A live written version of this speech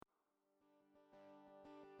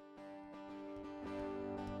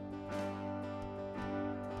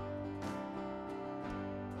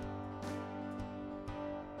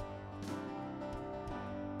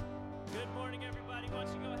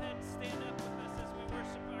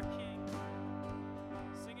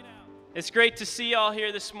It's great to see y'all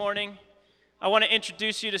here this morning. I want to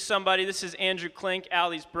introduce you to somebody. This is Andrew Klink,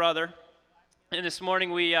 Allie's brother. And this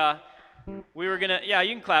morning we were gonna, yeah,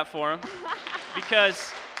 you can clap for him,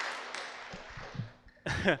 because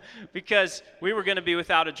because we were gonna be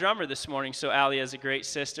without a drummer this morning. So Allie has a great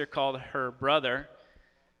sister, called her brother.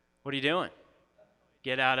 What are you doing?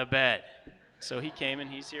 Get out of bed. So he came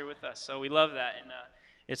and he's here with us. So we love that, and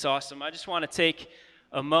it's awesome. I just want to take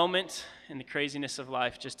a moment in the craziness of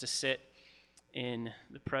life just to sit in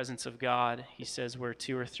the presence of God. He says where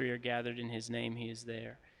two or three are gathered in his name, he is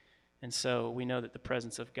there. And so we know that the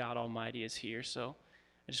presence of God Almighty is here. So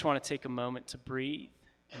I just want to take a moment to breathe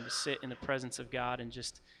and to sit in the presence of God and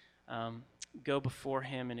just go before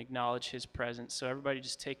him and acknowledge his presence. So everybody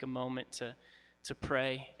just take a moment to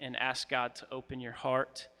pray and ask God to open your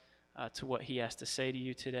heart to what he has to say to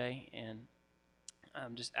you today, and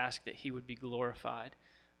just ask that he would be glorified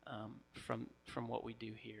from what we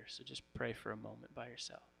do here. So just pray for a moment by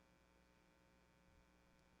yourself.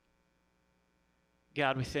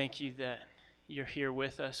 God, we thank you that you're here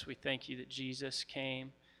with us. We thank you that Jesus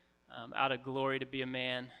came out of glory to be a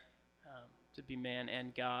man, to be man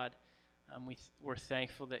and God. We're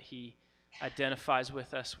thankful that he identifies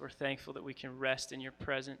with us. We're thankful that we can rest in your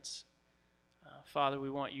presence. Father, we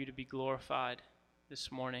want you to be glorified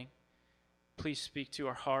this morning. Please speak to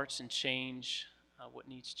our hearts and change what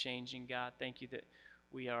needs changing, God. Thank you that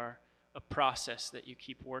we are a process that you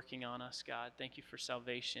keep working on us, God. Thank you for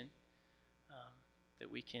salvation,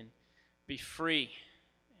 that we can be free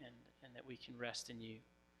and that we can rest in you.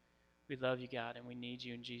 We love you, God, and we need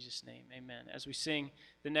you in Jesus' name. Amen. As we sing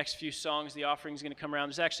the next few songs, the offering is going to come around.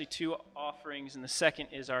 There's actually two offerings, and the second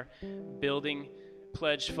is our building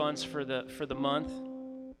pledge funds for the month.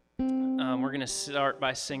 We're going to start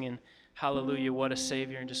by singing Hallelujah, What a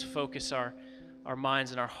Savior, and just focus our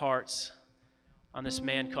minds and our hearts on this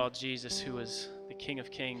man called Jesus, who is the King of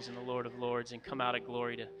Kings and the Lord of Lords, and come out of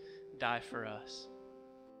glory to die for us.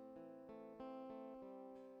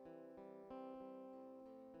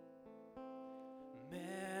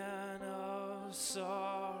 Man of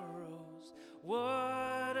sorrows,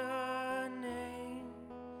 what a name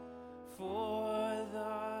for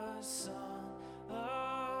the Son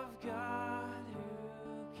of God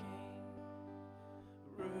who came,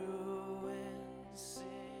 ruined sinners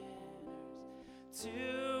to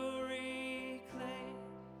reclaim.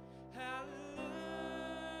 Hallelujah,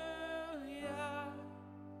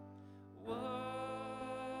 what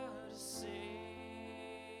a Savior.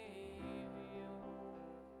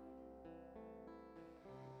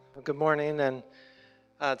 Well, good morning, and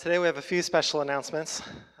today we have a few special announcements.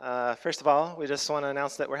 First of all, we just want to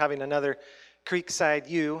announce that we're having another Creekside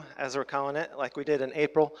U, as we're calling it, like we did in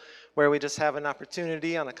April, where we just have an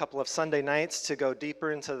opportunity on a couple of Sunday nights to go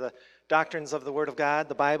deeper into the doctrines of the Word of God,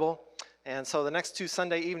 the Bible. And so the next two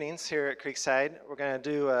Sunday evenings here at Creekside, we're going to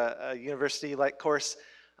do a university-like course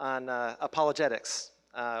on apologetics,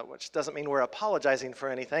 which doesn't mean we're apologizing for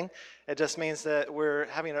anything. It just means that we're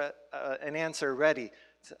having an answer ready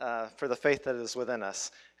for the faith that is within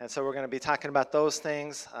us. And so we're going to be talking about those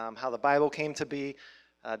things, how the Bible came to be,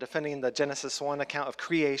 defending the Genesis 1 account of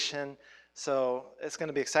creation. So it's going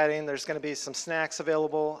to be exciting. There's going to be some snacks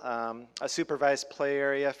available, a supervised play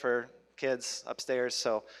area for kids upstairs.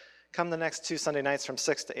 So come the next two Sunday nights from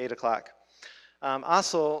 6 to 8 o'clock.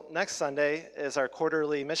 Also, next Sunday is our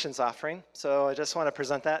quarterly missions offering. So I just want to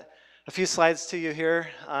present that. A few slides to you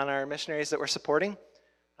here on our missionaries that we're supporting.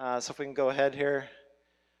 So if we can go ahead here.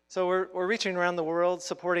 So we're reaching around the world,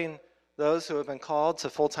 supporting those who have been called to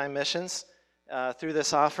full-time missions through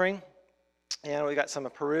this offering. And we got some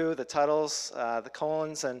of Peru, the Tuttles, the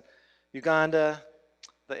Colons, and Uganda,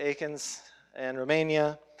 the Aikens, and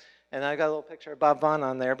Romania. And I got a little picture of Bob Vaughn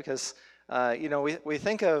on there because, we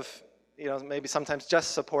think of, maybe sometimes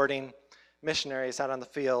just supporting missionaries out on the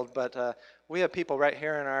field, but we have people right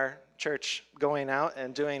here in our church going out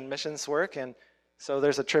and doing missions work, and so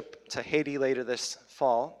there's a trip to Haiti later this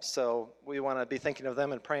fall, so we want to be thinking of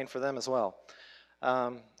them and praying for them as well.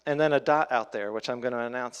 And then a dot out there, which I'm going to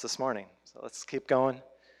announce this morning. So let's keep going.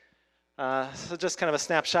 So just kind of a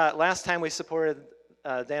snapshot. Last time we supported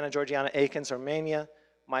Dan and Georgiana Aikens, Romania,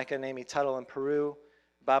 Micah and Amy Tuttle in Peru,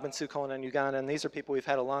 Bob and Sue Cohen in Uganda, and these are people we've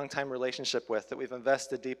had a long time relationship with, that we've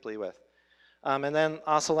invested deeply with. And then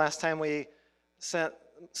also last time we sent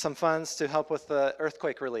some funds to help with the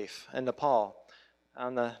earthquake relief in Nepal.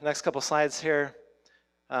 On the next couple slides here,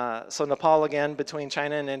 so Nepal again, between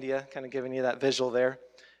China and India, kind of giving you that visual there.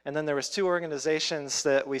 And then there was two organizations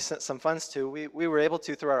that we sent some funds to. We were able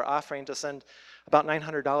to, through our offering, to send about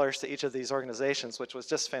 $900 to each of these organizations, which was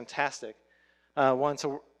just fantastic. One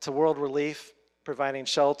to World Relief, providing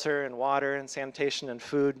shelter and water and sanitation and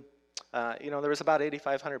food. There was about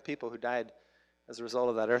 8,500 people who died as a result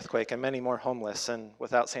of that earthquake, and many more homeless and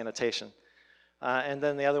without sanitation. And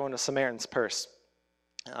then the other one was Samaritan's Purse,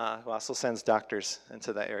 who also sends doctors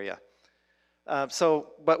into that area.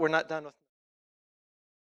 But we're not done with.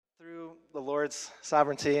 Through the Lord's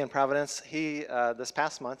sovereignty and providence, He, this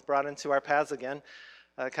past month, brought into our paths again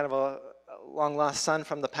kind of a long-lost son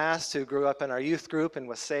from the past who grew up in our youth group and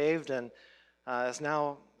was saved and is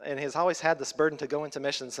now, and he's always had this burden to go into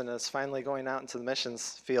missions and is finally going out into the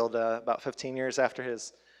missions field about 15 years after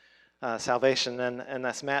his salvation. And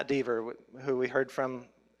that's Matt Deaver, who we heard from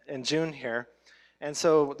in June here. And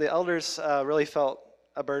so the elders really felt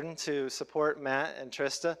a burden to support Matt and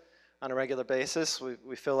Trista on a regular basis.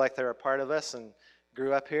 We feel like they're a part of us and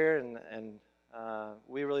grew up here, and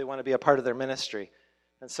we really want to be a part of their ministry.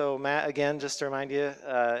 And so Matt, again, just to remind you,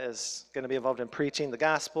 is going to be involved in preaching the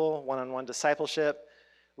gospel, one-on-one discipleship,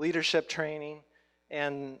 leadership training,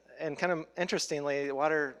 and kind of interestingly,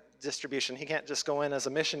 water distribution. He can't just go in as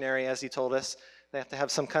a missionary, as he told us. They have to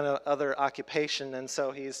have some kind of other occupation, and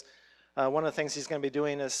so he's one of the things he's going to be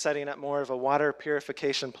doing is setting up more of a water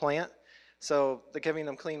purification plant. So they're giving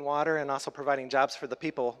them clean water and also providing jobs for the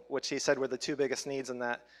people, which he said were the two biggest needs in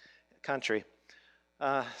that country.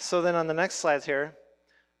 So then on the next slide here,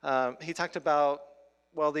 he talked about,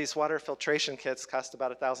 well, these water filtration kits cost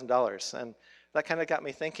about $1,000. And that kind of got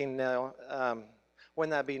me thinking,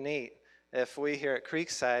 wouldn't that be neat if we here at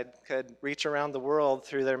Creekside could reach around the world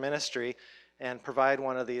through their ministry and provide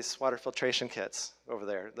one of these water filtration kits over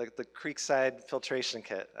there, the Creekside filtration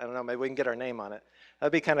kit. I don't know, maybe we can get our name on it.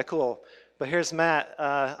 That'd be kind of cool. But here's Matt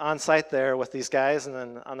on site there with these guys, and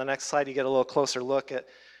then on the next slide you get a little closer look at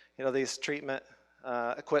these treatment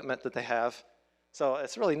equipment that they have. So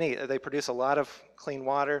it's really neat. They produce a lot of clean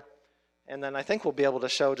water. And then I think we'll be able to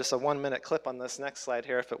show just a 1-minute clip on this next slide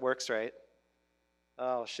here if it works right.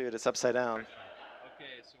 Oh shoot, it's upside down.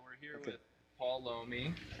 Okay, so we're here with Paul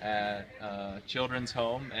Lomi at Children's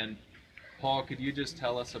Home. And Paul, could you just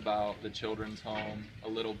tell us about the Children's Home a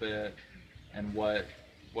little bit and what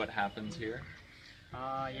happens here?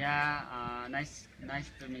 Nice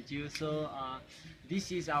to meet you. So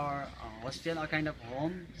this is our hostel, a kind of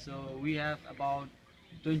home. So we have about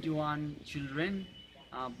 21 children,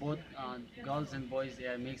 both girls and boys. They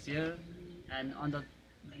are mixed here. And on the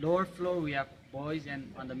lower floor we have boys,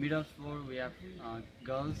 and on the middle floor we have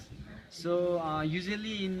girls. So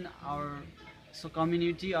usually in our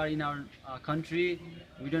community or in our country,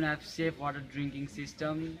 we don't have safe water drinking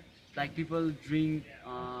system. Like people drink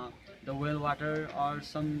the well water or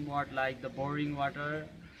somewhat like the boring water,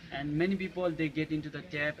 and many people they get into the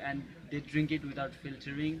tap and they drink it without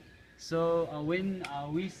filtering. So when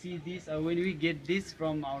we see this, when we get this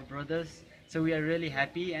from our brothers, so we are really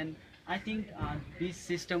happy, and I think this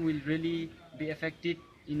system will really be effective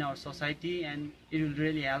in our society, and it will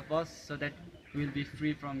really help us so that we will be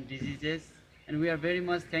free from diseases. And we are very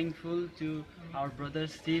much thankful to our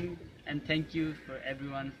brothers team, and thank you for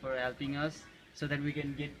everyone for helping us so that we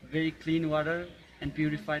can get very clean water and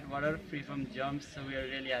purified water free from germs. So we are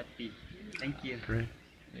really happy. Thank you. Great.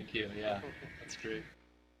 Thank you. Yeah, that's great.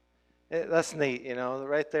 That's neat,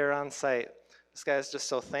 right there on site. This guy's just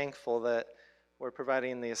so thankful that we're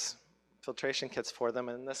providing these filtration kits for them,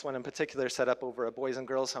 and this one in particular set up over a boys and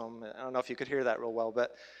girls home. I don't know if you could hear that real well,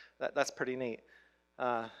 but that's pretty neat.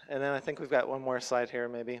 And then I think we've got one more slide here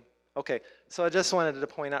maybe. Okay, so I just wanted to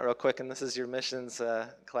point out real quick, and this is your missions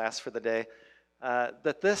class for the day,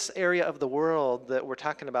 that this area of the world that we're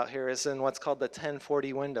talking about here is in what's called the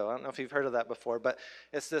 1040 window. I don't know if you've heard of that before, but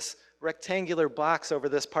it's this rectangular box over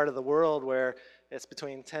this part of the world where it's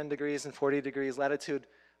between 10 degrees and 40 degrees latitude,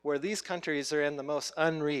 where these countries are in the most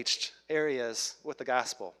unreached areas with the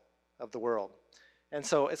gospel of the world. And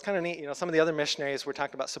so it's kind of neat, some of the other missionaries we're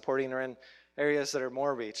talking about supporting are in areas that are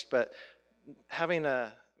more reached, but having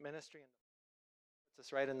a ministry puts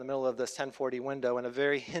us right in the middle of this 1040 window in a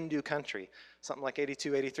very Hindu country. Something like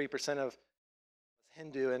 83% of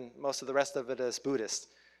Hindu, and most of the rest of it is Buddhist.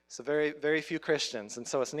 So very, very few Christians. And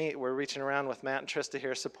so it's neat. We're reaching around with Matt and Trista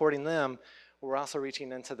here, supporting them. We're also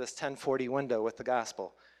reaching into this 1040 window with the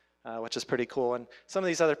gospel, which is pretty cool. And some of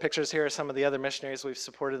these other pictures here are some of the other missionaries we've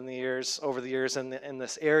supported over the years in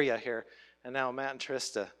this area here. And now Matt and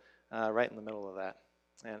Trista right in the middle of that.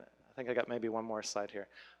 And I think I got maybe one more slide here.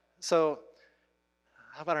 So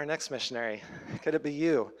how about our next missionary? Could it be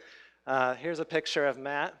you? Here's a picture of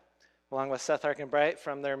Matt along with Seth Arkenbright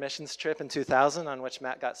from their missions trip in 2000 on which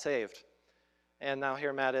Matt got saved. And now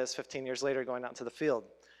here Matt is 15 years later going out into the field.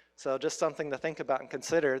 So just something to think about and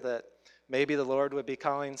consider, that maybe the Lord would be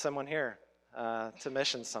calling someone here to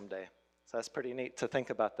missions someday. So that's pretty neat to think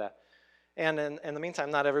about that. And in the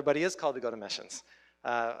meantime, not everybody is called to go to missions.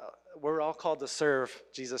 We're all called to serve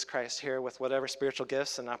Jesus Christ here with whatever spiritual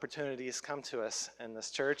gifts and opportunities come to us in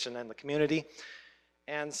this church and in the community.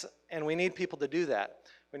 And we need people to do that.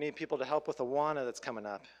 We need people to help with Awana that's coming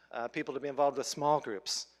up, people to be involved with small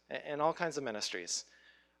groups and all kinds of ministries.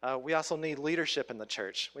 We also need leadership in the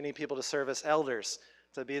church. We need people to serve as elders,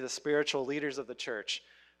 to be the spiritual leaders of the church.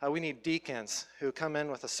 We need deacons who come in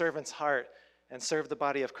with a servant's heart and serve the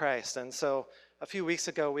body of Christ. And so a few weeks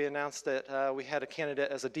ago, we announced that we had a candidate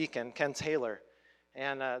as a deacon, Ken Taylor.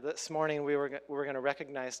 And this morning, we were going to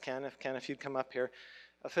recognize Ken, if you'd come up here,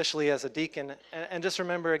 officially as a deacon. And just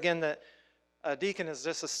remember again that a deacon is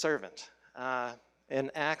just a servant. In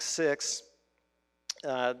Acts 6,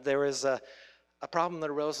 there was a problem that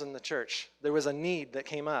arose in the church. There was a need that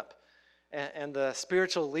came up. And the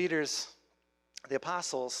spiritual leaders, the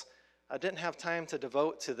apostles, didn't have time to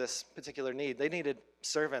devote to this particular need. They needed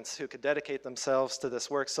servants who could dedicate themselves to this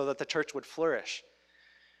work so that the church would flourish.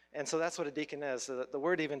 And so that's what a deacon is. The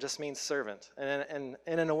word even just means servant. And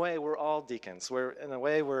in a way, we're all deacons. In a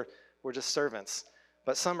way, we're just servants.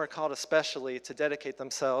 But some are called especially to dedicate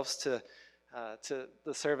themselves to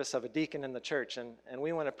the service of a deacon in the church. And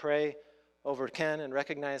we want to pray over Ken and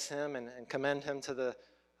recognize him and commend him to the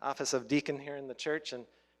office of deacon here in the church.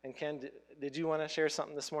 And Ken, did you want to share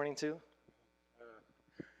something this morning too?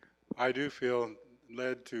 I do feel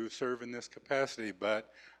led to serve in this capacity, but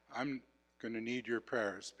I'm going to need your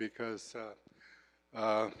prayers because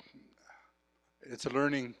it's a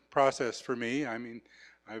learning process for me. I mean,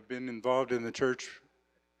 I've been involved in the church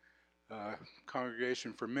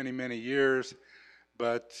congregation for many, many years,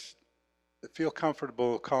 but I feel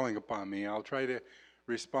comfortable calling upon me. I'll try to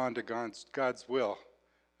respond to God's will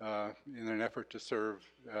in an effort to serve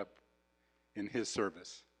in His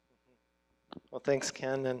service. Well, thanks,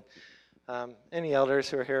 Ken. And any elders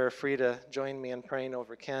who are here are free to join me in praying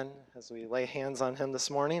over Ken as we lay hands on him this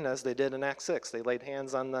morning, as they did in Acts 6. They laid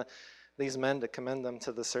hands on these men to commend them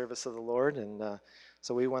to the service of the Lord, and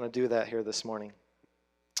so we want to do that here this morning.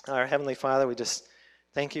 Our Heavenly Father, we just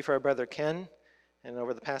thank you for our brother Ken, and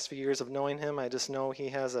over the past few years of knowing him, I just know he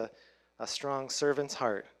has a strong servant's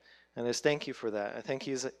heart, and I just thank you for that. I thank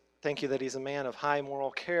you that he's a man of high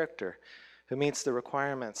moral character who meets the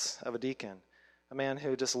requirements of a deacon, a man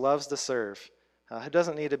who just loves to serve, who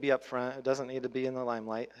doesn't need to be up front, who doesn't need to be in the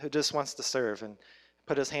limelight, who just wants to serve and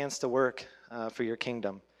put his hands to work for your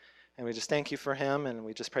kingdom. And we just thank you for him, and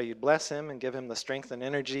we just pray you'd bless him and give him the strength and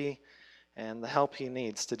energy and the help he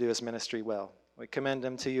needs to do his ministry well. We commend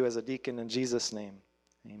him to you as a deacon in Jesus' name.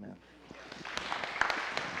 Amen.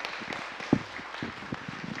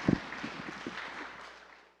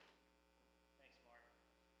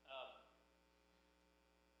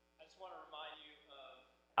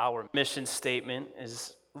 Our mission statement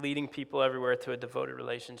is leading people everywhere to a devoted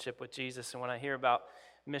relationship with Jesus. And when I hear about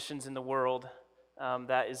missions in the world,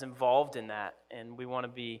 that is involved in that. And we want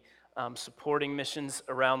to be supporting missions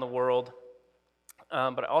around the world.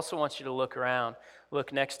 But I also want you to look around,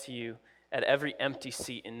 look next to you at every empty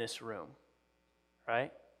seat in this room,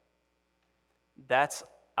 right? That's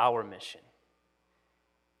our mission.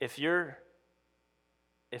 If you're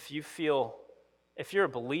a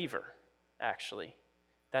believer, actually,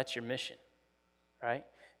 that's your mission, right?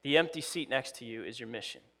 The empty seat next to you is your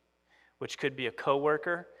mission, which could be a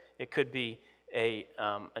coworker, it could be a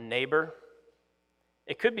neighbor,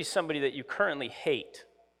 it could be somebody that you currently hate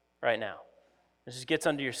right now. It just gets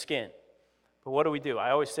under your skin. But what do?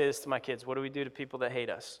 I always say this to my kids, what do we do to people that hate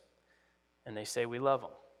us? And they say we love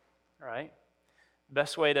them, right? The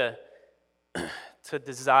best way to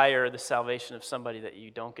desire the salvation of somebody that you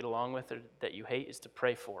don't get along with or that you hate is to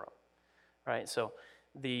pray for them, right? So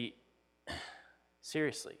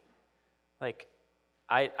seriously, like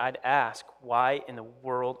I'd ask, why in the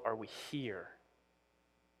world are we here,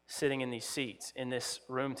 sitting in these seats, in this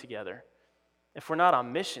room together, if we're not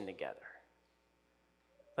on mission together?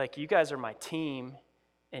 Like, you guys are my team,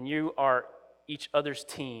 and you are each other's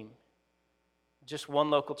team, just one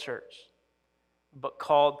local church, but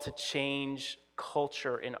called to change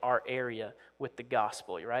culture in our area with the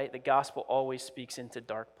gospel, right? The gospel always speaks into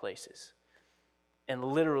dark places. And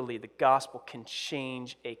literally, the gospel can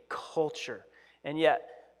change a culture. And yet,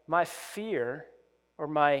 my fear, or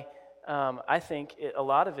I think a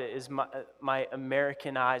lot of it is my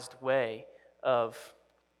Americanized way of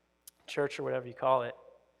church, or whatever you call it.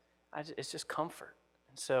 It's just comfort.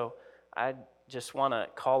 And so I just want to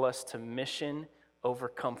call us to mission over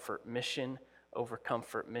comfort, mission over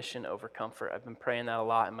comfort, mission over comfort. I've been praying that a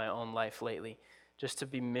lot in my own life lately, just to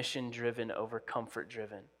be mission-driven over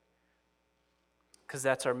comfort-driven. Because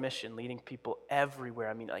that's our mission, leading people everywhere.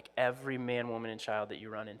 I mean, like every man, woman, and child that you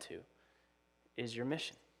run into is your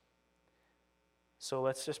mission. So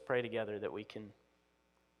let's just pray together that we can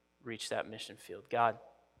reach that mission field. God,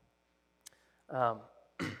 I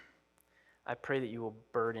pray that you will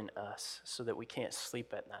burden us so that we can't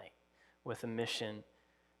sleep at night with a mission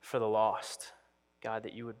for the lost. God,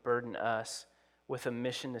 that you would burden us with a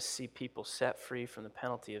mission to see people set free from the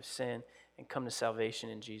penalty of sin and come to salvation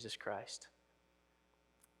in Jesus Christ.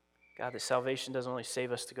 God, that salvation doesn't only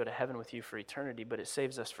save us to go to heaven with you for eternity, but it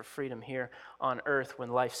saves us for freedom here on earth when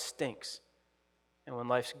life stinks and when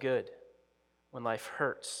life's good, when life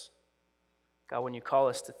hurts. God, when you call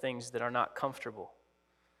us to things that are not comfortable.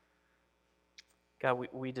 God,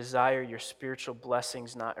 we desire your spiritual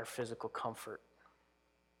blessings, not our physical comfort.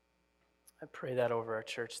 I pray that over our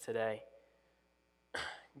church today.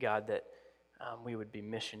 God, that we would be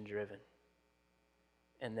mission-driven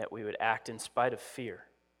and that we would act in spite of fear.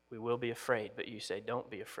 We will be afraid, but you say, don't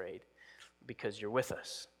be afraid because you're with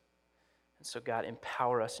us. And so, God,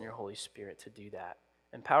 empower us in your Holy Spirit to do that.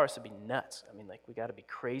 Empower us to be nuts. I mean, like, we got to be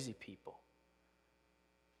crazy people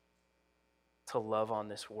to love on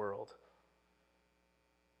this world.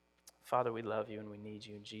 Father, we love you and we need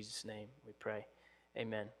you. In Jesus' name we pray.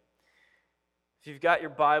 Amen. If you've got your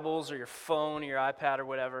Bibles or your phone or your iPad or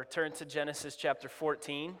whatever, turn to Genesis chapter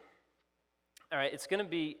 14. All right, it's going to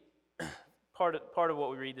be, part of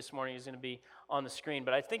what we read this morning is going to be on the screen,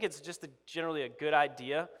 but I think it's just generally a good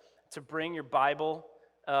idea to bring your Bible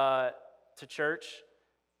to church,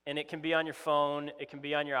 and it can be on your phone, it can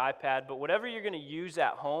be on your iPad, but whatever you're going to use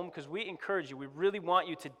at home, because we encourage you, we really want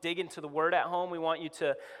you to dig into the Word at home. We want you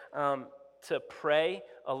to pray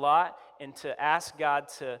a lot and to ask God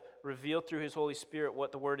to reveal through His Holy Spirit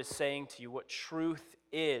what the Word is saying to you, what truth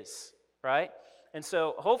is, right? And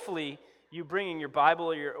so hopefully you bringing your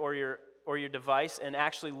Bible or your device and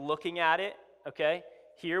actually looking at it, okay,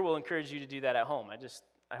 here will encourage you to do that at home.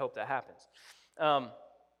 I hope that happens.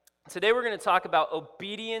 Today we're going to talk about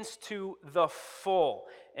obedience to the full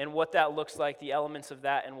and what that looks like, the elements of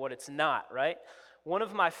that and what it's not, right? One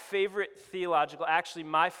of my favorite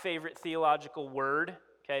my favorite theological word,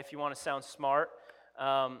 okay, if you want to sound smart,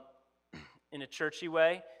 in a churchy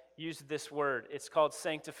way, use this word. It's called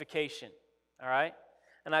sanctification, all right?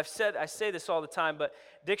 And I say this all the time, but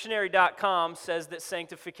dictionary.com says that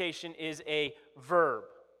sanctification is a verb,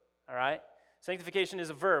 all right? Sanctification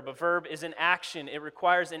is a verb. A verb is an action. It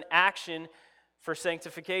requires an action for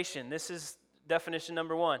sanctification. This is definition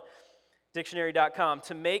number one. Dictionary.com,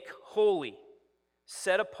 to make holy,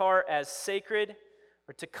 set apart as sacred,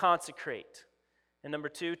 or to consecrate. And number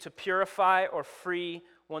two, to purify or free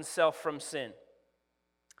oneself from sin.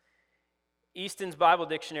 Easton's Bible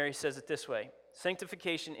Dictionary says it this way: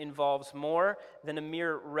 sanctification involves more than a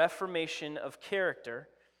mere reformation of character.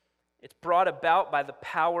 It's brought about by the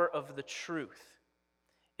power of the truth.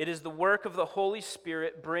 It is the work of the Holy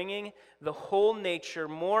Spirit bringing the whole nature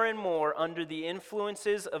more and more under the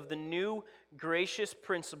influences of the new gracious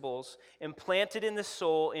principles implanted in the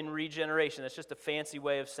soul in regeneration. That's just a fancy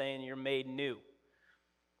way of saying you're made new.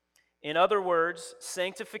 In other words,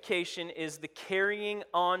 sanctification is the carrying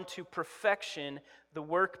on to perfection the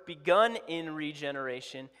work begun in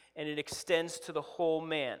regeneration, and it extends to the whole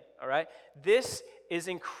man, all right? This is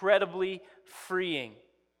incredibly freeing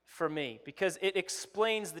for me because it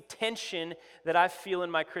explains the tension that I feel in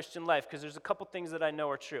my Christian life, because there's a couple things that I know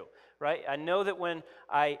are true, right? I know that when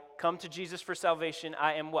I come to Jesus for salvation,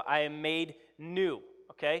 I am made new,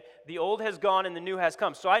 okay? The old has gone and the new has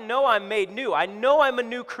come. So I know I'm made new. I know I'm a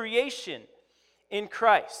new creation in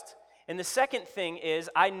Christ. And the second thing is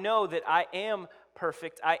I know that I am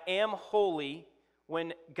perfect. I am holy.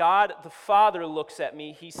 When God the Father looks at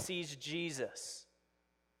me, He sees Jesus.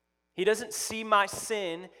 He doesn't see my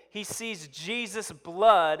sin. He sees Jesus'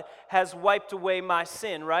 blood has wiped away my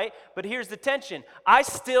sin, right? But here's the tension. I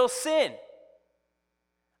still sin.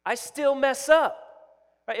 I still mess up.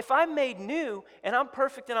 Right? If I'm made new and I'm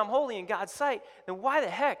perfect and I'm holy in God's sight, then why the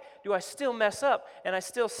heck do I still mess up and I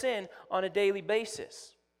still sin on a daily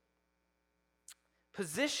basis?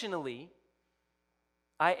 Positionally,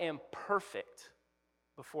 I am perfect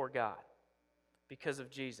before God because of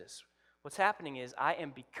Jesus. What's happening is I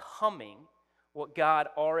am becoming what God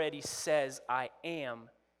already says I am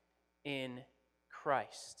in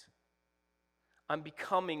Christ. I'm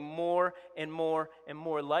becoming more and more and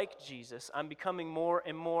more like Jesus. I'm becoming more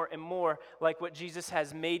and more and more like what Jesus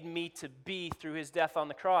has made me to be through His death on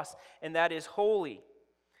the cross, and that is holy.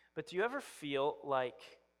 But do you ever feel like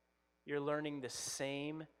you're learning the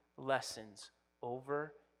same lessons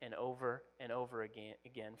over and over and over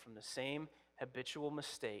again from the same habitual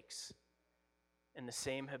mistakes in the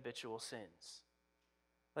same habitual sins.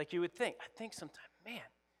 Like you would think,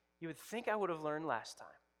 you would think I would have learned last time,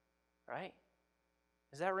 right?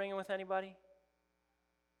 Is that ringing with anybody?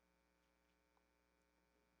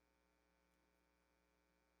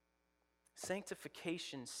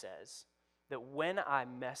 Sanctification says that when I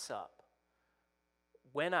mess up,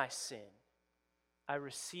 when I sin, I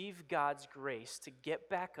receive God's grace to get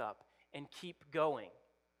back up and keep going,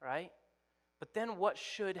 right? But then what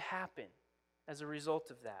should happen as a result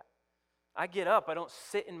of that? I get up, I don't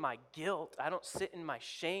sit in my guilt, I don't sit in my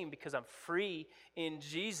shame because I'm free in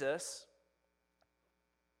Jesus.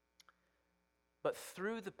 But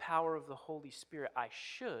through the power of the Holy Spirit, I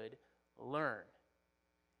should learn.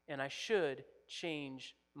 And I should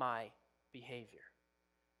change my behavior.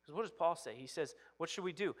 Because what does Paul say? He says, what should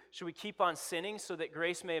we do? Should we keep on sinning so that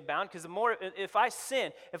grace may abound? Because if I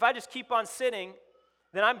sin, if I just keep on sinning,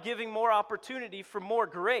 then I'm giving more opportunity for more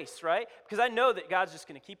grace, right? Because I know that God's just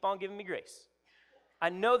going to keep on giving me grace. I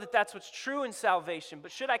know that that's what's true in salvation.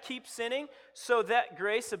 But should I keep sinning so that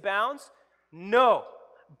grace abounds? No,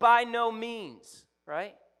 by no means,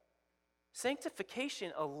 right?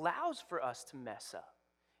 Sanctification allows for us to mess up.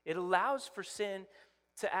 It allows for sin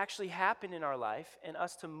to actually happen in our life and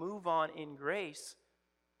us to move on in grace.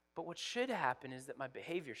 But what should happen is that my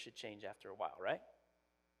behavior should change after a while, right?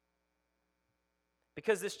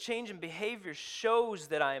 Because this change in behavior shows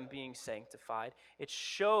that I am being sanctified. It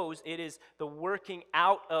shows it is the working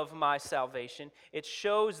out of my salvation. It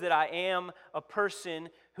shows that I am a person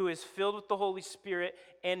who is filled with the Holy Spirit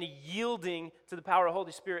and yielding to the power of the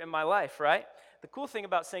Holy Spirit in my life, right? The cool thing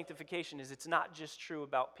about sanctification is it's not just true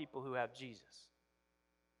about people who have Jesus.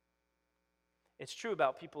 It's true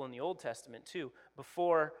about people in the Old Testament too.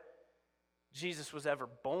 Before Jesus was ever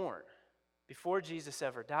born, before Jesus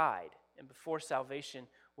ever died, and before salvation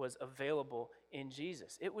was available in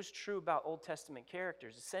Jesus. It was true about Old Testament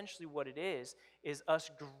characters. Essentially what it is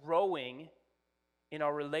us growing in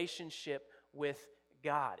our relationship with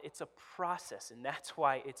God. It's a process, and that's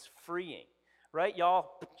why it's freeing. Right?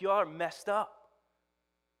 Y'all are messed up.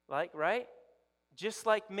 Right? Just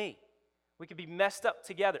like me. We could be messed up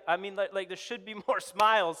together. I mean, like there should be more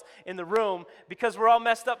smiles in the room because we're all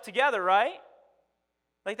messed up together, right?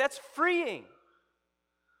 Like that's freeing.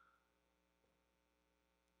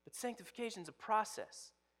 But sanctification is a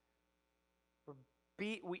process.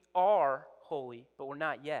 We are holy, but we're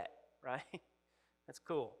not yet, right? That's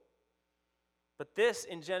cool. But this,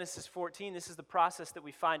 in Genesis 14, this is the process that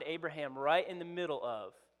we find Abraham right in the middle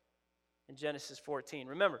of in Genesis 14.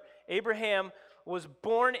 Remember, Abraham was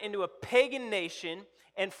born into a pagan nation,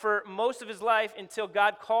 and for most of his life, until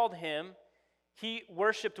God called him, he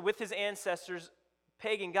worshipped with his ancestors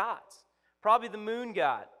pagan gods, probably the moon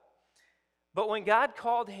god. But when God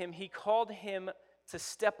called him, he called him to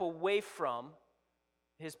step away from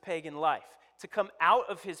his pagan life, to come out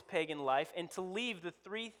of his pagan life, and to leave the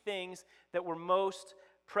three things that were most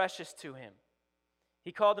precious to him.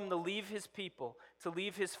 He called him to leave his people, to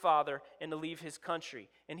leave his father, and to leave his country.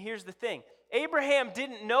 And here's the thing. Abraham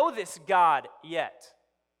didn't know this God yet.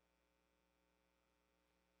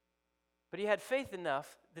 But he had faith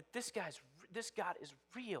enough that this God is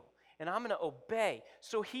real, and I'm going to obey.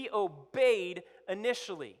 So he obeyed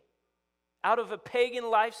initially. Out of a pagan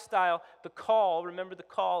lifestyle, remember the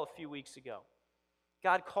call a few weeks ago.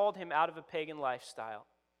 God called him out of a pagan lifestyle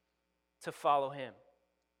to follow him.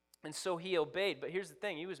 And so he obeyed. But here's the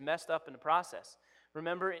thing, he was messed up in the process.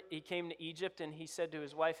 Remember, he came to Egypt and he said to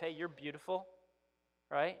his wife, hey, you're beautiful,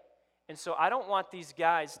 right? And so I don't want these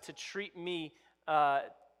guys to treat me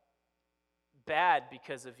bad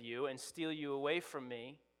because of you and steal you away from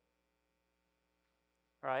me,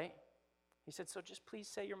 right? He said, so just please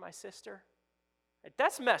say you're my sister.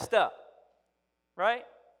 That's messed up, right?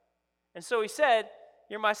 And so he said,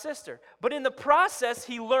 you're my sister. But in the process,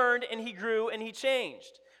 he learned and he grew and he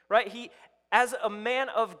changed, right? As a man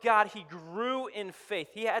of God, he grew in faith.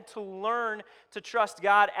 He had to learn to trust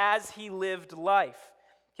God as he lived life.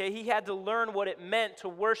 Okay, he had to learn what it meant to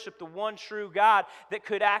worship the one true God that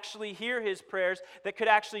could actually hear his prayers, that could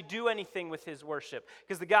actually do anything with his worship.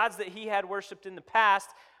 Because the gods that he had worshiped in the past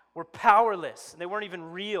were powerless, and they weren't even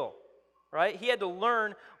real, right? He had to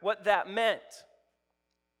learn what that meant.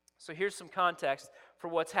 So here's some context for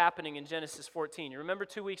what's happening in Genesis 14. You remember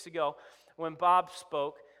 2 weeks ago when Bob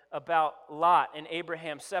spoke about Lot and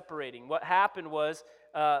Abraham separating. What happened was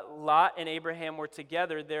Lot and Abraham were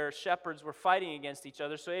together. Their shepherds were fighting against each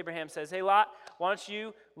other. So Abraham says, hey, Lot, why don't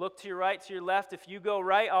you look to your right, to your left. If you go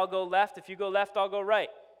right, I'll go left. If you go left, I'll go right.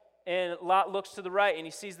 And Lot looks to the right, and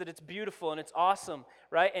he sees that it's beautiful and it's awesome,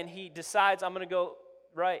 right? And he decides, I'm going to go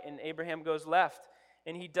right, and Abraham goes left.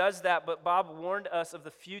 And he does that, but Bob warned us of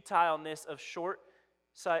the futileness of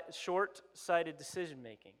short-sighted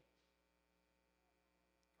decision-making.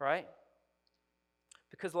 Right?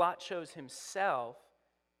 Because Lot chose himself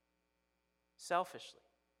selfishly.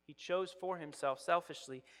 He chose for himself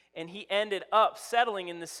selfishly, and he ended up settling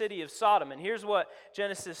in the city of Sodom. And here's what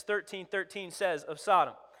Genesis 13:13 says of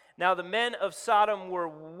Sodom. Now the men of Sodom were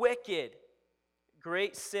wicked,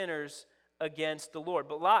 great sinners against the Lord.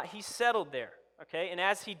 But Lot, he settled there, okay? And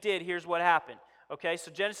as he did, here's what happened. Okay,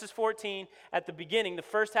 so Genesis 14, at the beginning, the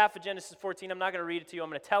first half of Genesis 14, I'm not going to read it to you, I'm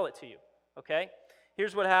going to tell it to you, okay?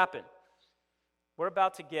 Here's what happened. We're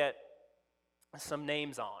about to get some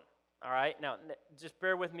names on, all right? Now, just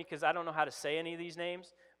bear with me because I don't know how to say any of these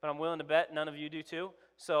names, but I'm willing to bet none of you do too,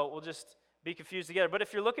 so we'll just be confused together. But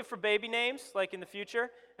if you're looking for baby names, like in the future,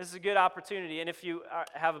 this is a good opportunity. And if you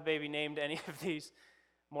have a baby named any of these,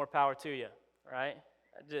 more power to you, all right?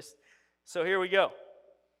 So here we go.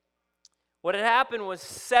 What had happened was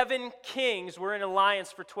 7 kings were in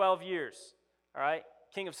alliance for 12 years, all right?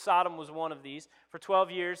 King of Sodom was one of these for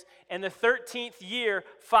 12 years. And the 13th year,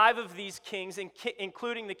 5 of these kings,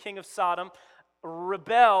 including the king of Sodom,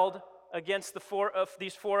 rebelled against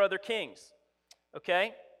these 4 other kings,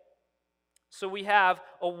 okay? So we have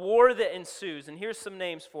a war that ensues, and here's some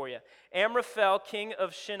names for you. Amraphel, king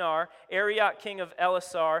of Shinar, Arioch, king of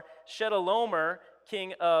Elasar, Chedorlaomer,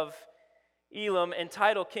 king of Elam, and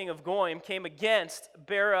Tidal, king of Goyim, came against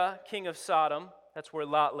Bera, king of Sodom, that's where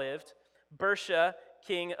Lot lived, Bersha,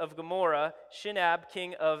 king of Gomorrah, Shinab,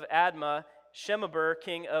 king of Admah, Shemeber,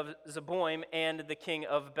 king of Zeboim, and the king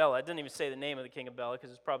of Bela. I didn't even say the name of the king of Bela because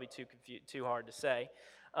it's probably too hard to say.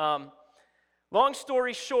 Long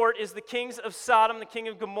story short is the kings of Sodom, the king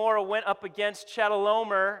of Gomorrah, went up against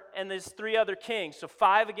Chedorlaomer and there's 3 other kings. So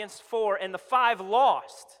 5 against 4, and the 5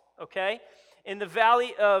 lost, okay? In the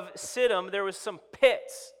valley of Siddim, there was some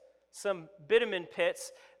pits, some bitumen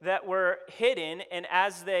pits that were hidden, and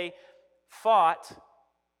as they fought,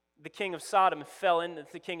 the king of Sodom and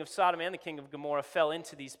the king of Gomorrah fell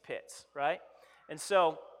into these pits, right? And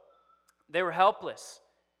so they were helpless.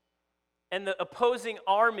 And the opposing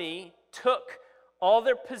army took all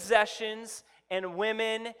their possessions and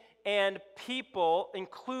women and people,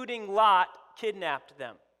 including Lot, kidnapped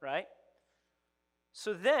them, right?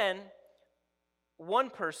 So then,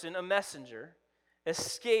 one person, a messenger,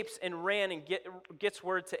 escapes and ran and gets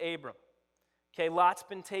word to Abram. Okay, Lot's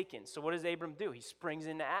been taken. So what does Abram do? He springs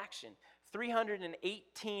into action.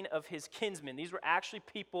 318 of his kinsmen, these were actually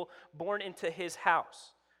people born into his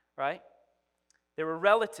house, right? They were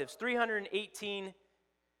relatives. 318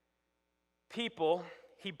 people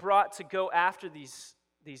he brought to go after these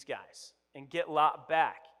guys and get Lot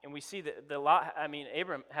back. And we see that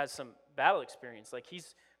Abram has some battle experience. Like,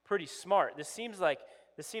 he's pretty smart. This seems like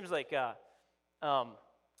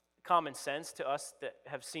common sense to us that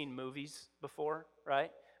have seen movies before,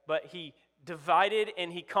 right? But he divided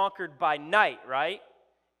and he conquered by night, right?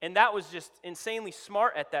 And that was just insanely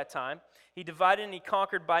smart at that time. He divided and he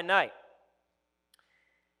conquered by night.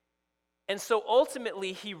 And so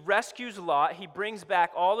ultimately, he rescues Lot. He brings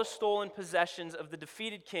back all the stolen possessions of the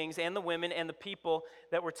defeated kings and the women and the people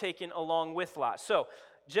that were taken along with Lot. So,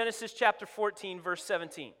 Genesis chapter 14, verse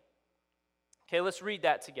 17. Okay, let's read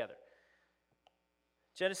that together.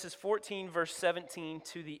 Genesis 14, verse 17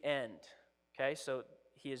 to the end. Okay, so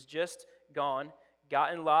he has just gone,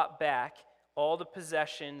 gotten Lot back, all the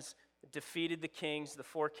possessions, defeated the kings, the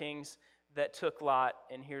 4 kings that took Lot,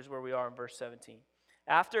 and here's where we are in verse 17.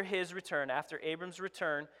 After Abram's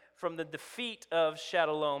return from the defeat of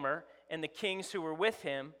Chedorlaomer and the kings who were with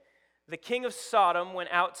him, the king of Sodom went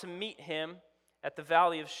out to meet him at the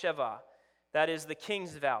valley of Sheva, that is the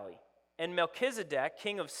king's valley. And Melchizedek,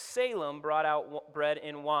 king of Salem, brought out bread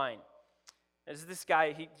and wine. As this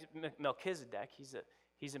guy, Melchizedek, he's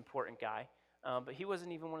an important guy, but he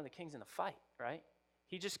wasn't even one of the kings in the fight, right?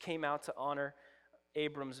 He just came out to honor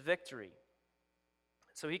Abram's victory.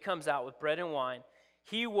 So he comes out with bread and wine.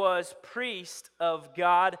 He was priest of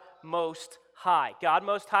God Most High. God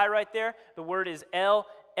Most High right there, the word is El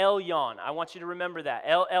Elyon. I want you to remember that.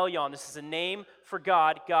 El Elyon. This is a name for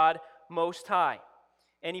God, God Most High.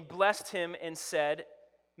 And he blessed him and said,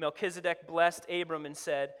 Melchizedek blessed Abram and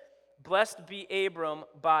said, "Blessed be Abram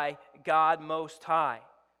by God Most High,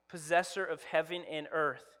 possessor of heaven and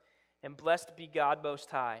earth, and blessed be God Most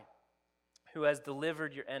High, who has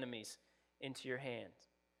delivered your enemies into your hand."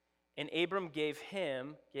 And Abram gave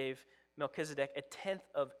Melchizedek a tenth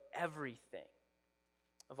of everything,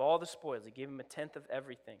 of all the spoils. He gave him a tenth of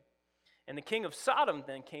everything. And the king of Sodom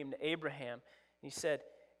then came to Abraham, and he said,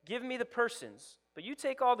 "Give me the persons, but you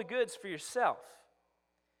take all the goods for yourself."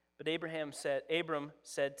 But Abram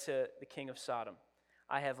said to the king of Sodom,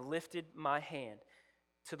 I have lifted my hand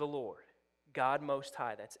to the Lord, God Most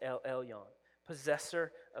High, that's El Elyon,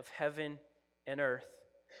 possessor of heaven and earth,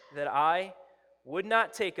 that I would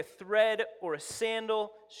not take a thread or a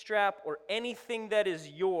sandal strap or anything that is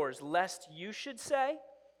yours, lest you should say,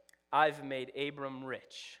 I've made Abram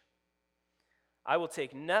rich. I will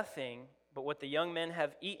take nothing but what the young men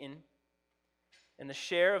have eaten, and the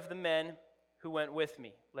share of the men who went with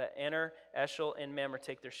me. Let Aner, Eshel, and Mamre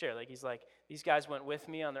take their share. He's like, these guys went with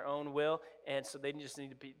me on their own will, and so they need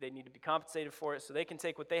to be compensated for it, so they can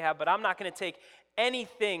take what they have, but I'm not going to take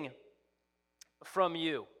anything from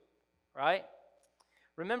you, right?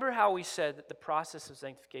 Remember how we said that the process of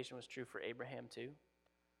sanctification was true for Abraham too,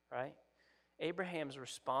 right? Abraham's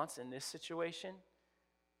response in this situation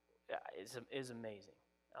is amazing.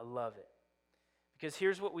 I love it. Because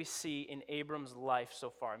here's what we see in Abram's life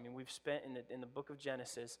so far. I mean, we've spent, in the book of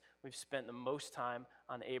Genesis, we've spent the most time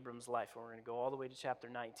on Abram's life. And we're going to go all the way to chapter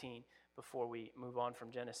 19 before we move on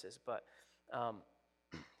from Genesis. But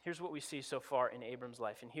here's what we see so far in Abram's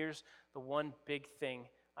life. And here's the one big thing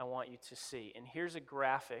I want you to see. And here's a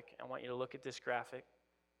graphic. I want you to look at this graphic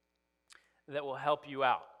that will help you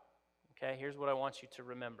out. Okay, here's what I want you to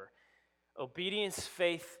remember. Obedience,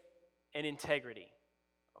 faith, and integrity.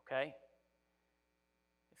 Okay?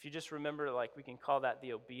 If you just remember, we can call that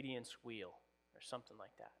the obedience wheel or something like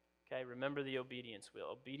that. Okay, remember the obedience wheel.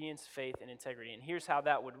 Obedience, faith, and integrity. And here's how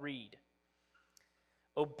that would read.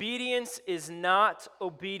 Obedience is not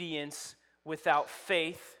obedience without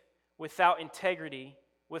faith, without integrity,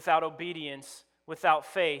 without obedience, without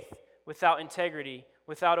faith, without integrity,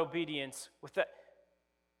 without obedience,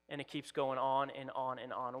 and it keeps going on and on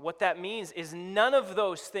and on. What that means is none of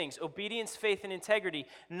those things, obedience, faith, and integrity,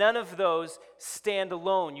 none of those stand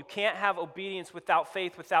alone. You can't have obedience without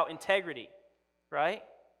faith, without integrity, right?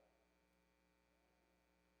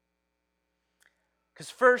 Because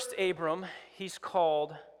first, Abram, he's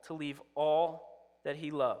called to leave all that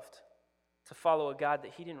he loved, to follow a God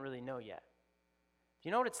that he didn't really know yet. Do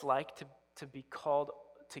you know what it's like to be called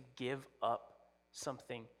to give up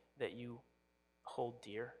something that you hold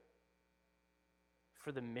dear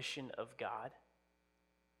for the mission of God?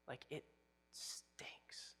 It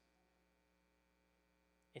stinks.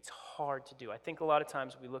 It's hard to do. I think a lot of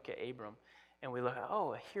times we look at Abram and we look at,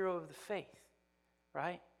 a hero of the faith,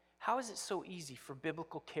 right? How is it so easy for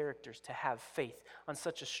biblical characters to have faith on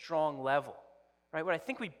such a strong level? Right? What I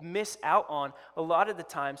think we miss out on a lot of the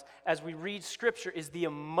times as we read Scripture is the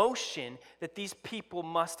emotion that these people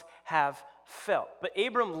must have felt. But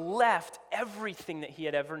Abram left everything that he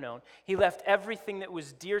had ever known. He left everything that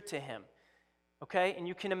was dear to him. Okay? And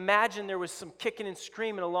you can imagine there was some kicking and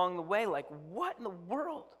screaming along the way, what in the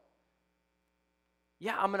world?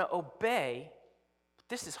 Yeah, I'm going to obey, but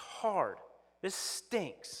this is hard. This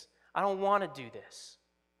stinks. I don't want to do this.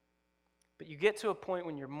 But you get to a point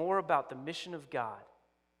when you're more about the mission of God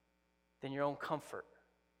than your own comfort.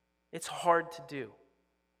 It's hard to do.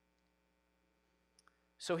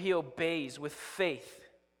 So he obeys with faith.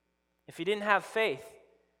 If he didn't have faith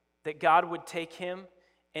that God would take him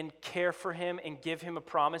and care for him and give him a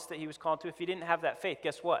promise that he was called to, if he didn't have that faith,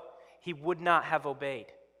 guess what? He would not have obeyed.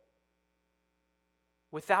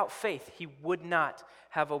 Without faith, he would not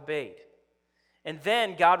have obeyed. And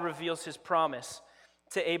then God reveals his promise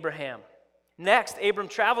to Abraham. Next, Abram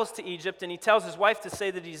travels to Egypt, and he tells his wife to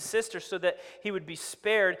say that he's a sister so that he would be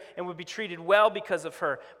spared and would be treated well because of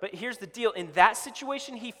her. But here's the deal. In that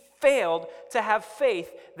situation, he failed to have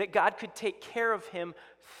faith that God could take care of him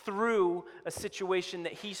through a situation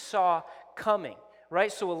that he saw coming,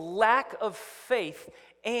 right? So a lack of faith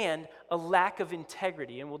and a lack of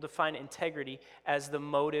integrity, and we'll define integrity as the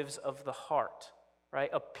motives of the heart,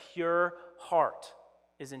 right? A pure heart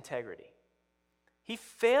is integrity. He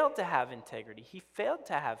failed to have integrity. He failed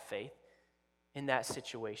to have faith in that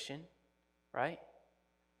situation, right?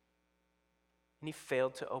 And he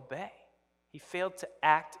failed to obey. He failed to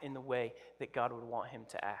act in the way that God would want him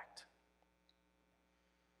to act.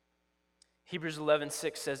 Hebrews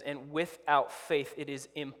 11:6 says, "And without faith it is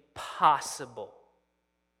impossible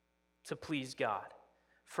to please God.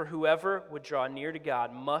 For whoever would draw near to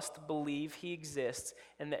God must believe he exists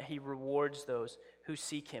and that he rewards those who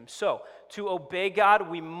seek him." So, to obey God,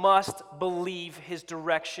 we must believe his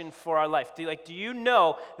direction for our life. Do you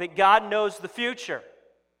know that God knows the future?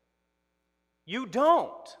 You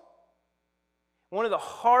don't. One of the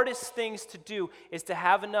hardest things to do is to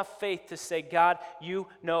have enough faith to say, God, you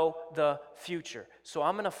know the future. So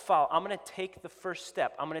I'm going to follow. I'm going to take the first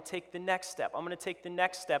step. I'm going to take the next step. I'm going to take the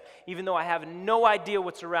next step. Even though I have no idea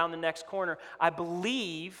what's around the next corner, I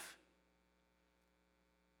believe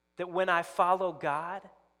that when I follow God,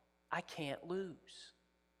 I can't lose,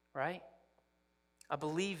 right? I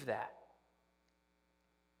believe that.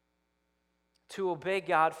 To obey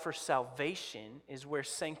God for salvation is where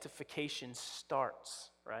sanctification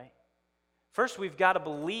starts, right? First, we've got to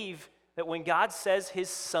believe that when God says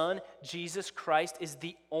his Son, Jesus Christ, is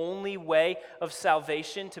the only way of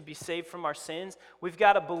salvation to be saved from our sins, we've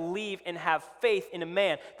got to believe and have faith in a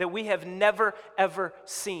man that we have never, ever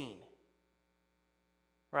seen,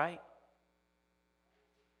 right?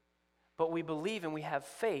 But we believe and we have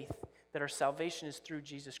faith that our salvation is through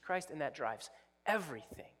Jesus Christ, and that drives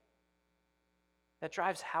everything. That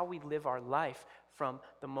drives how we live our life from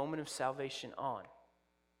the moment of salvation on.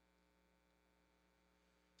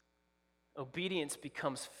 Obedience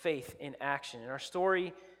becomes faith in action. In our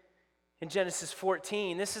story in Genesis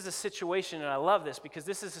 14, this is a situation, and I love this because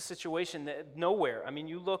this is a situation that nowhere, I mean,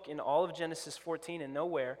 you look in all of Genesis 14 and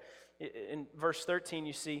nowhere, in verse 13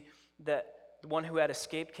 you see that the one who had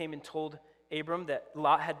escaped came and told Abram that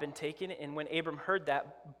Lot had been taken, and when Abram heard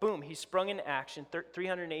that, boom, he sprung into action,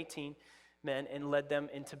 318 men, and led them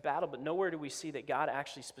into battle. But nowhere do we see that God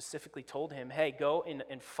actually specifically told him, hey, go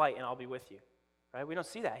and fight and I'll be with you. Right? We don't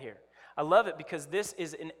see that here. I love it because this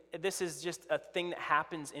is just a thing that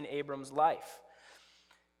happens in Abram's life.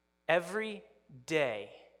 Every day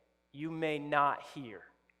you may not hear.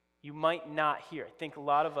 You might not hear. I think a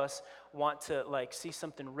lot of us want to see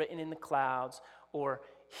something written in the clouds or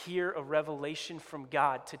hear a revelation from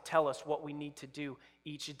God to tell us what we need to do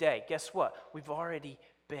each day. Guess what? We've already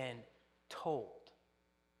been told.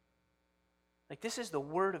 This is the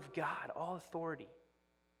word of God, all authority.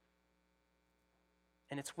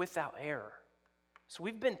 And it's without error. So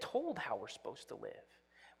we've been told how we're supposed to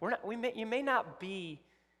live. You may not be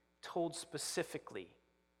told specifically,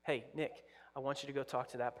 hey, Nick, I want you to go talk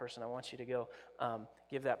to that person. I want you to go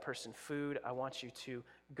give that person food. I want you to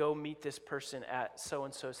go meet this person at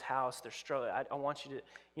so-and-so's house. They're struggling. I want you to,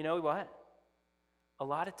 you know what? A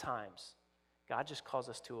lot of times, God just calls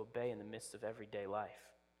us to obey in the midst of everyday life.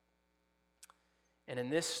 And in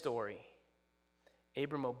this story,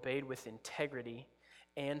 Abram obeyed with integrity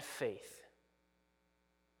and faith.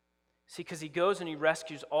 See, because he goes and he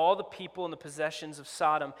rescues all the people and the possessions of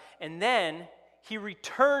Sodom, and then he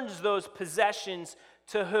returns those possessions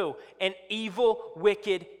to who? An evil,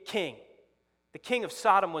 wicked king. The king of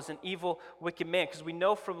Sodom was an evil, wicked man, because we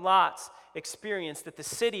know from Lot's experience that the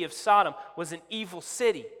city of Sodom was an evil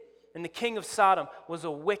city, and the king of Sodom was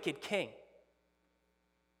a wicked king.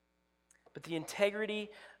 But the integrity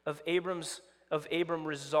of Abram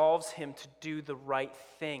resolves him to do the right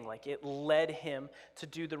thing. It led him to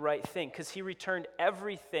do the right thing, because he returned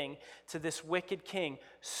everything to this wicked king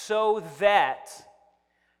so that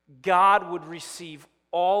God would receive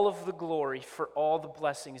all of the glory for all the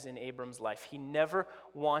blessings in Abram's life. He never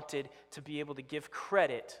wanted to be able to give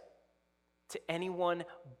credit to anyone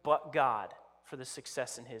but God for the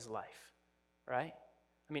success in his life, right?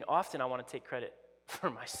 I mean, often I want to take credit for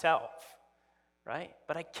myself, right?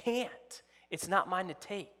 But I can't. It's not mine to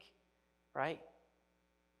take, right?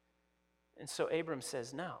 And so Abram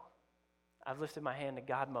says, no, I've lifted my hand to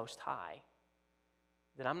God Most High,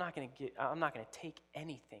 that I'm not going to take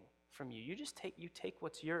anything from you. You take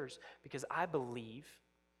what's yours, because I believe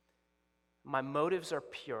my motives are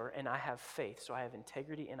pure and I have faith. So I have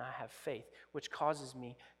integrity and I have faith, which causes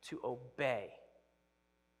me to obey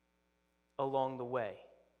along the way.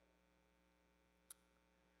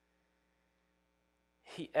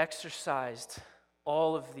 He exercised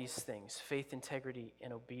all of these things, faith, integrity,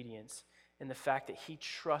 and obedience, in the fact that he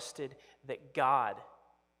trusted that God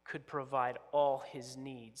could provide all his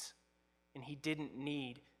needs. And he didn't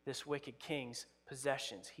need this wicked king's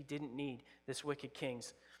possessions. He didn't need this wicked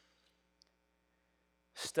king's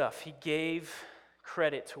stuff. He gave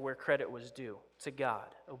credit to where credit was due, to God.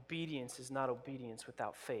 Obedience is not obedience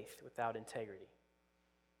without faith, without integrity.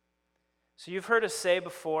 So you've heard us say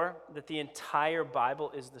before that the entire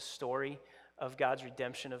Bible is the story of God's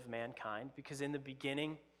redemption of mankind, because in the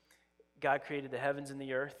beginning, God created the heavens and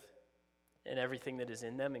the earth and everything that is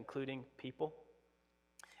in them, including people.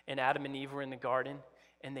 And Adam and Eve were in the garden,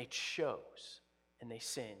 and they chose, and they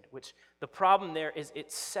sinned, which the problem there is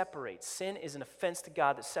it separates. Sin is an offense to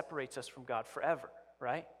God that separates us from God forever,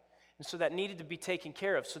 right? And so that needed to be taken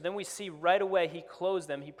care of. So then we see right away he clothes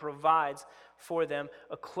them. He provides for them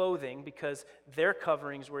a clothing because their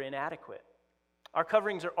coverings were inadequate. Our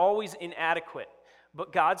coverings are always inadequate.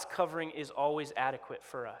 but God's covering is always adequate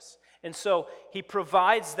for us. And so he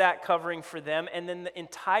provides that covering for them, and then the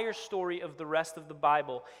entire story of the rest of the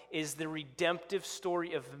Bible is the redemptive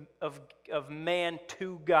story of man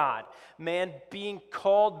to God, man being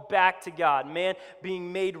called back to God, man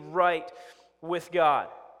being made right with God,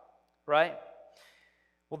 right?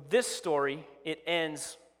 Well, this story, it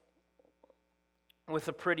ends with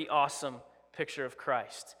a pretty awesome picture of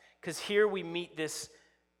Christ, because here we meet this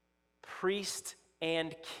priest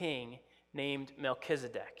and king named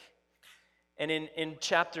Melchizedek. And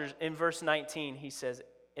in verse 19, it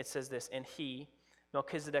says this, and he,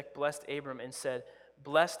 Melchizedek, blessed Abram and said,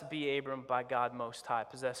 "Blessed be Abram by God Most High,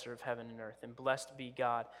 possessor of heaven and earth, and blessed be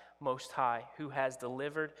God Most High, who has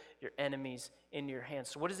delivered your enemies into your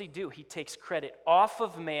hands." So what does he do? He takes credit off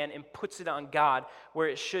of man and puts it on God where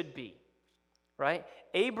it should be, right?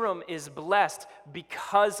 Abram is blessed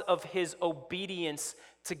because of his obedience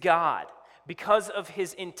to God, because of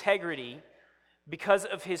his integrity, because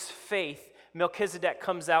of his faith. Melchizedek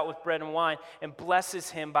comes out with bread and wine and blesses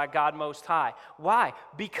him by God Most High. Why?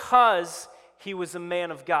 Because he was a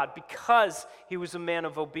man of God, because he was a man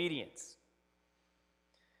of obedience.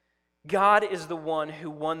 God is the one who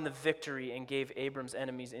won the victory and gave Abram's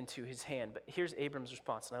enemies into his hand. But here's Abram's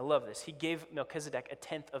response, and I love this. He gave Melchizedek a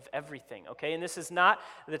tenth of everything, okay? And this is not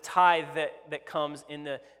the tithe that comes in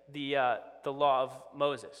the law of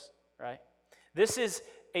Moses, right? This is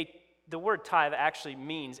the word tithe actually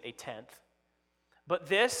means a tenth. But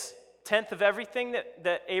this tenth of everything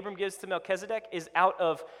that Abram gives to Melchizedek is out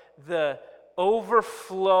of the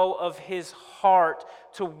overflow of his heart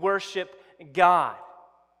to worship God,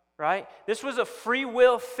 right? This was a free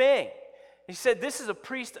will thing. He said, "This is a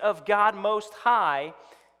priest of God Most High.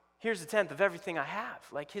 Here's a tenth of everything I have."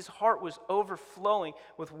 Like, his heart was overflowing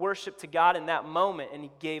with worship to God in that moment, and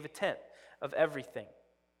he gave a tenth of everything.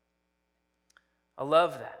 I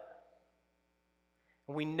love that.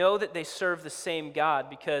 We know that they serve the same God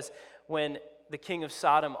because when the king of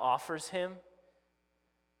Sodom offers him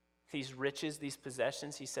these riches, these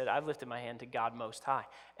possessions, he said, "I've lifted my hand to God Most High,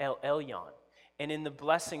 El Elyon." And in the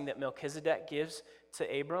blessing that Melchizedek gives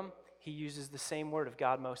to Abram, he uses the same word of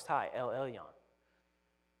God Most High, El Elyon.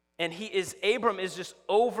 And Abram is just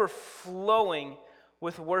overflowing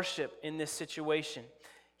with worship in this situation.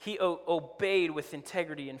 He obeyed with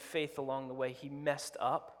integrity and faith along the way. He messed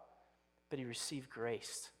up, but he received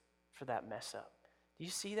grace for that mess up. Do you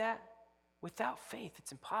see that? Without faith,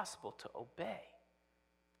 it's impossible to obey.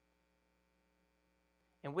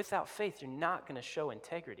 And without faith, you're not going to show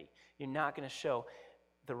integrity. You're not going to show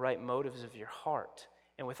the right motives of your heart.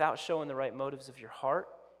 And without showing the right motives of your heart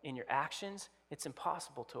in your actions, it's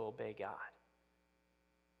impossible to obey God.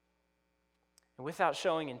 And without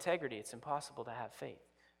showing integrity, it's impossible to have faith.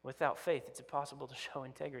 Without faith, it's impossible to show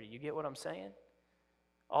integrity. You get what I'm saying?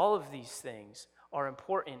 All of these things are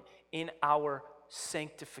important in our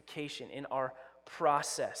sanctification, in our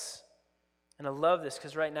process. And I love this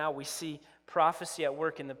because right now we see prophecy at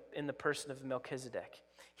work in the person of Melchizedek.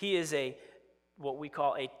 He is what we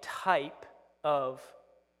call a type of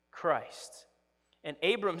Christ. And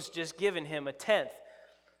Abram's just given him a tenth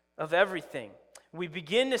of everything. We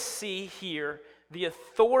begin to see here the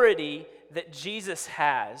authority that Jesus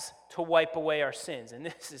has to wipe away our sins. And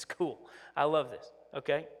this is cool. I love this.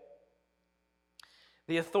 Okay?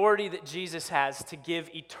 The authority that Jesus has to give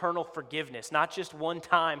eternal forgiveness, not just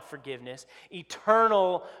one-time forgiveness,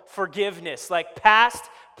 eternal forgiveness. Like past,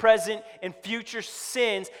 present, and future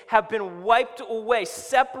sins have been wiped away,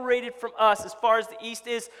 separated from us as far as the east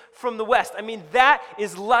is from the west. I mean, that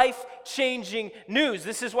is life-changing news.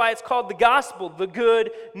 This is why it's called the gospel, the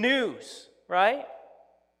good news, right?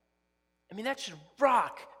 I mean, that should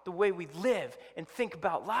rock the way we live and think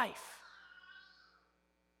about life.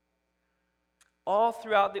 All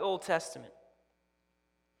throughout the Old Testament,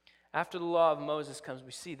 after the law of Moses comes,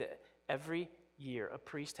 we see that every year a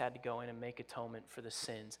priest had to go in and make atonement for the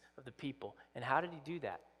sins of the people. And how did he do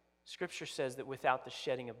that? Scripture says that without the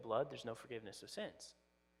shedding of blood, there's no forgiveness of sins.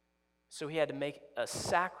 So he had to make a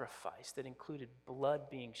sacrifice that included blood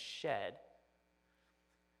being shed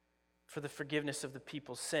for the forgiveness of the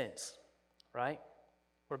people's sins, right?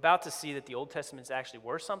 We're about to see that the Old Testament's actually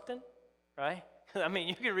worth something, right? I mean,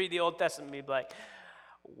 you can read the Old Testament and be like,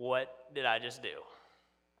 what did I just do?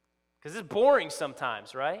 Because it's boring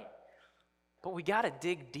sometimes, right? But we got to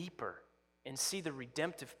dig deeper and see the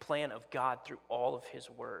redemptive plan of God through all of his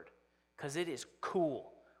word. Because it is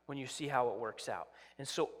cool when you see how it works out. And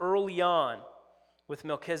so early on with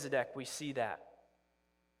Melchizedek, we see that.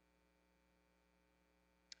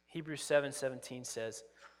 Hebrews 7:17 says,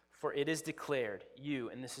 "For it is declared, you,"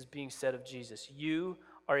 and this is being said of Jesus, "you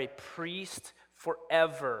are a priest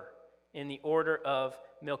forever in the order of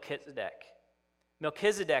Melchizedek.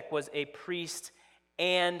 Melchizedek was a priest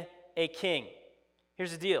and a king.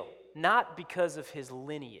 Here's the deal. Not because of his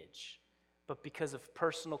lineage, but because of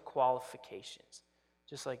personal qualifications,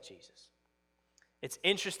 just like Jesus. It's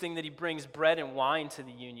interesting that he brings bread and wine to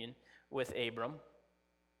the union with Abram.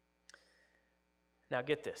 Now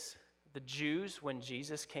get this. The Jews, when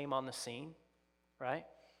Jesus came on the scene, right?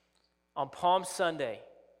 On Palm Sunday,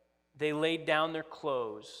 they laid down their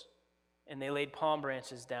clothes and they laid palm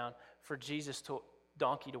branches down for Jesus'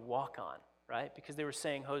 donkey to walk on, right? Because they were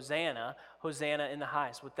saying, Hosanna, Hosanna in the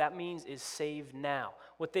highest. What that means is save now.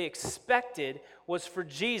 What they expected was for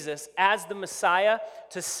Jesus, as the Messiah,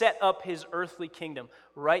 to set up his earthly kingdom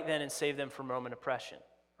right then and save them from Roman oppression,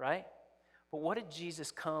 right? But what did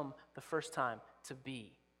Jesus come the first time to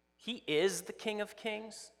be? He is the King of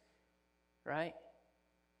Kings, right?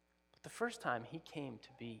 But the first time he came to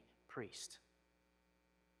be priest.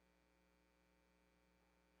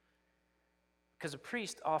 Because a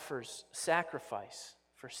priest offers sacrifice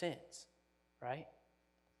for sins, right?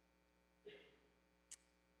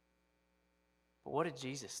 But what did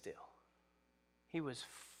Jesus do? He was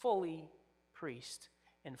fully priest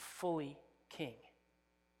and fully king.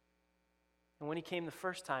 And when he came the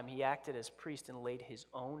first time, he acted as priest and laid his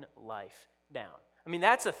own life down. I mean,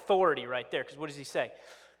 that's authority right there, because what does he say?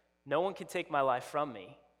 No one can take my life from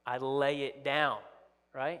me. I lay it down,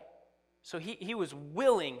 right? So he was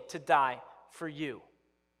willing to die for you.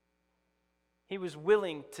 He was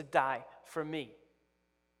willing to die for me.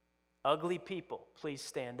 Ugly people, please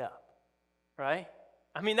stand up, right?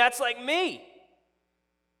 I mean, that's like me.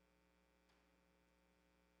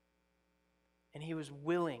 And he was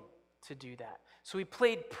willing to do that. So he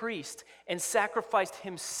played priest and sacrificed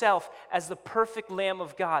himself as the perfect Lamb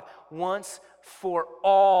of God once for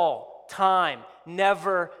all time,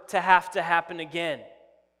 never to have to happen again.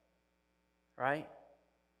 Right?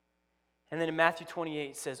 And then in Matthew 28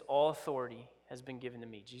 it says, all authority has been given to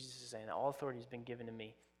me. Jesus is saying that all authority has been given to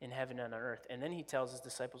me in heaven and on earth. And then he tells his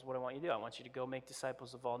disciples what I want you to do. I want you to go make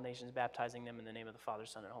disciples of all nations, baptizing them in the name of the Father,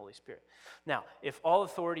 Son, and Holy Spirit. Now, if all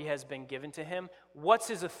authority has been given to him, what's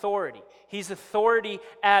his authority? He's authority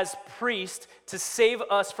as priest to save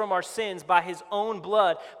us from our sins by his own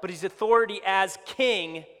blood, but he's authority as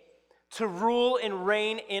king to rule and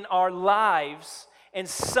reign in our lives, and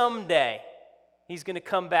someday he's going to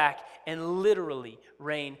come back and literally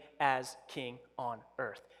reign as king on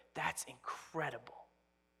earth. That's incredible.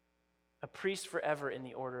 A priest forever in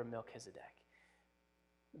the order of Melchizedek.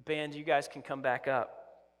 Band, you guys can come back up.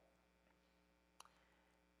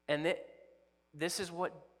 And this is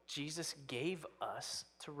what Jesus gave us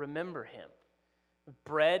to remember him.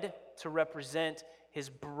 Bread to represent his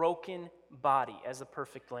broken body as the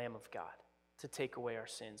perfect Lamb of God to take away our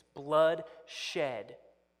sins. Blood shed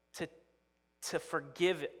to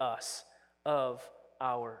forgive us of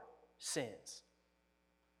our sins.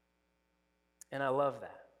 And I love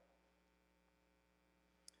that.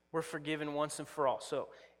 We're forgiven once and for all. So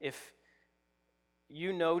if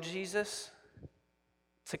you know Jesus,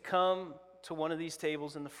 to come to one of these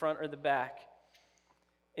tables in the front or the back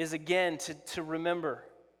is again to remember,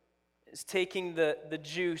 is taking the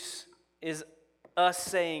juice, is us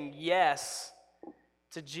saying yes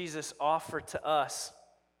to Jesus' offer to us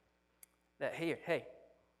that, hey,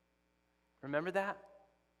 remember that?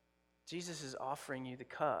 Jesus is offering you the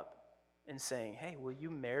cup and saying, hey, will you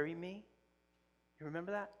marry me? You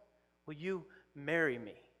remember that? Will you marry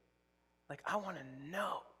me? Like, I want to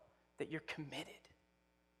know that you're committed.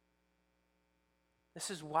 This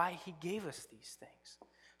is why he gave us these things,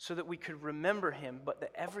 so that we could remember him, but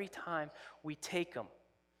that every time we take them,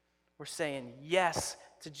 we're saying yes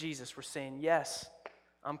to Jesus. We're saying, yes,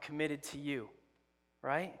 I'm committed to you,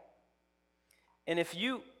 right? And if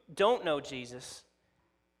you don't know Jesus,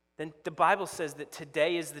 then the Bible says that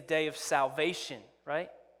today is the day of salvation, right?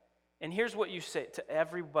 And here's what you say to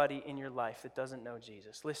everybody in your life that doesn't know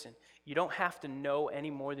Jesus. Listen, you don't have to know any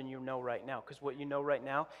more than you know right now, because what you know right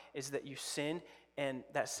now is that you sinned and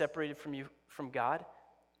that separated from you from God,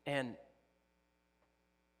 and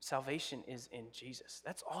salvation is in Jesus.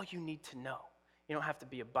 That's all you need to know. You don't have to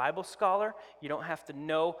be a Bible scholar. You don't have to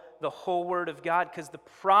know the whole Word of God, because the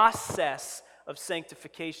process of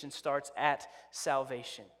sanctification starts at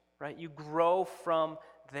salvation, right? You grow from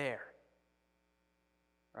there,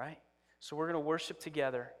 right? So we're going to worship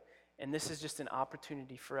together, and this is just an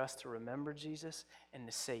opportunity for us to remember Jesus and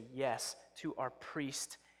to say yes to our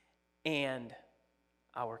priest and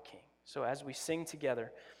our King. So as we sing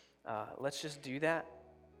together, let's just do that.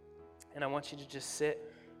 And I want you to just sit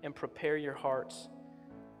and prepare your hearts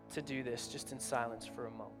to do this just in silence for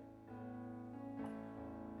a moment.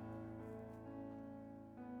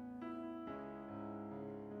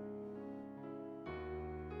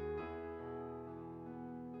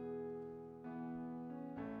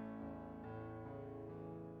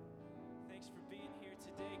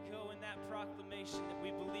 that proclamation that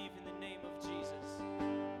we believe